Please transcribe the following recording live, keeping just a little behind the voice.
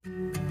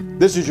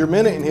This is your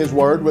Minute in His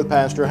Word with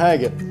Pastor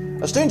Haggett.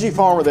 A stingy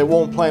farmer that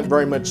won't plant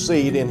very much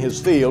seed in his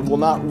field will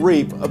not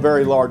reap a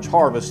very large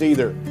harvest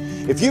either.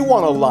 If you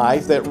want a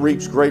life that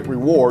reaps great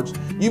rewards,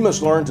 you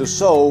must learn to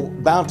sow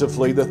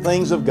bountifully the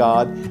things of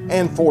God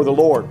and for the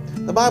Lord.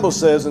 The Bible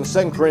says in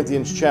 2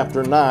 Corinthians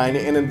chapter 9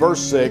 and in verse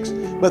 6,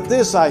 "But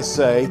this I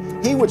say,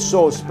 he which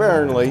soweth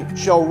sparingly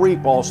shall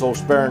reap also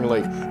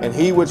sparingly, and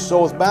he which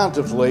soweth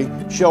bountifully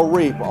shall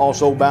reap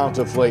also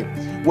bountifully."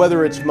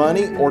 Whether it's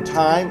money or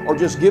time or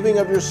just giving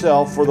of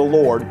yourself for the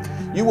Lord,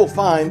 you will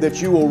find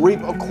that you will reap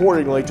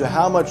accordingly to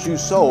how much you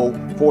sow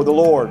for the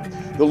Lord.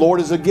 The Lord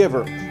is a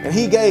giver, and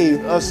He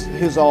gave us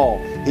His all.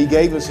 He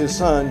gave us His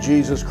Son,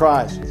 Jesus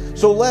Christ.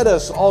 So let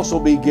us also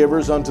be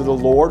givers unto the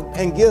Lord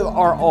and give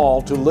our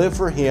all to live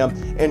for Him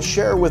and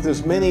share with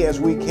as many as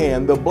we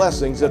can the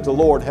blessings that the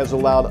Lord has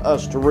allowed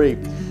us to reap.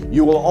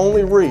 You will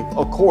only reap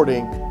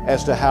according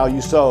as to how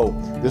you sow.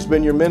 This has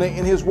been your Minute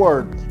in His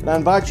Word, and I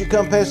invite you to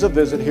come pay us a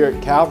visit here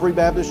at Calvary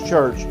Baptist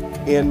Church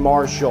in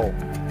Marshall.